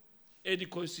еди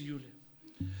кой си Юли.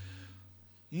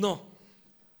 Но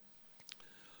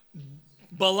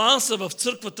баланса в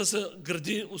църквата се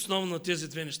гради основно на тези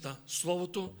 2 неща.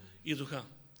 Словото и духа.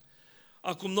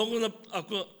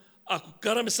 Ако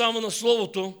караме само на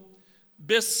Словото,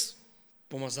 без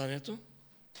помазанието,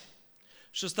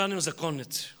 ще станем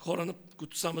законници. Хора,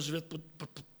 които само живеят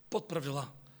под правила,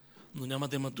 но няма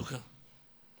да имат духа.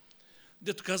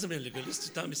 Дето казваме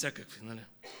легалисти, там и всякакви. Нали?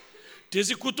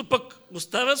 Тези, които пък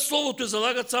оставят Словото и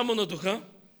залагат само на духа,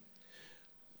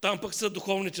 там пък са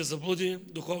духовните заблуди,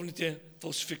 духовните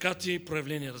фалшификати и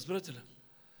проявления. Разбирате ли?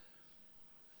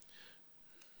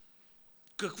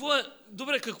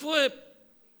 Какво е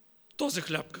този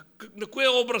хляб? На кое е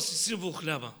образ и символ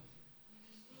хляба?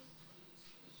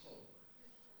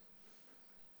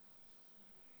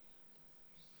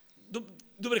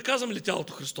 Добре, казваме ли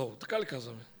тялото Христово? Така ли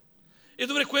казваме?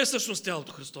 Добре, кое е всъщност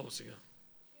тялото Христово сега?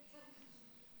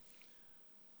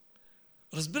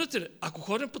 Разбирате ли, ако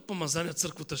ходим под помазание,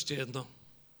 църквата ще е едно.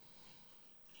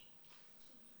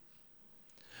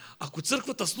 Ако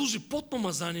църквата служи под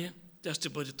помазание, тя ще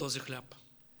бъде този хляб.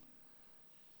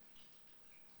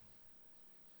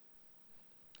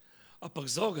 А пък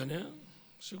за огъня,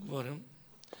 ще говорим,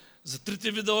 за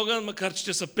 3 вида огън, макар че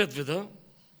те са 5 вида,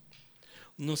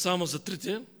 но само за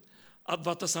 3, а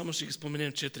 2 само ще ги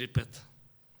споменем 4 и 5.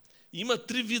 Има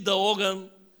 3 вида огън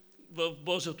в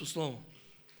Божието Слово.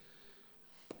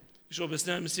 И ще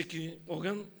обясняваме всеки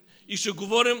огън и ще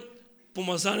говорим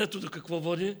помазанието до какво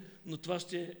води, но това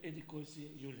ще е еди кой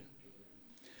си Юлия.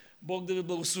 Бог да ви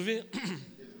благослови.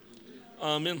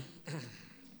 Амин.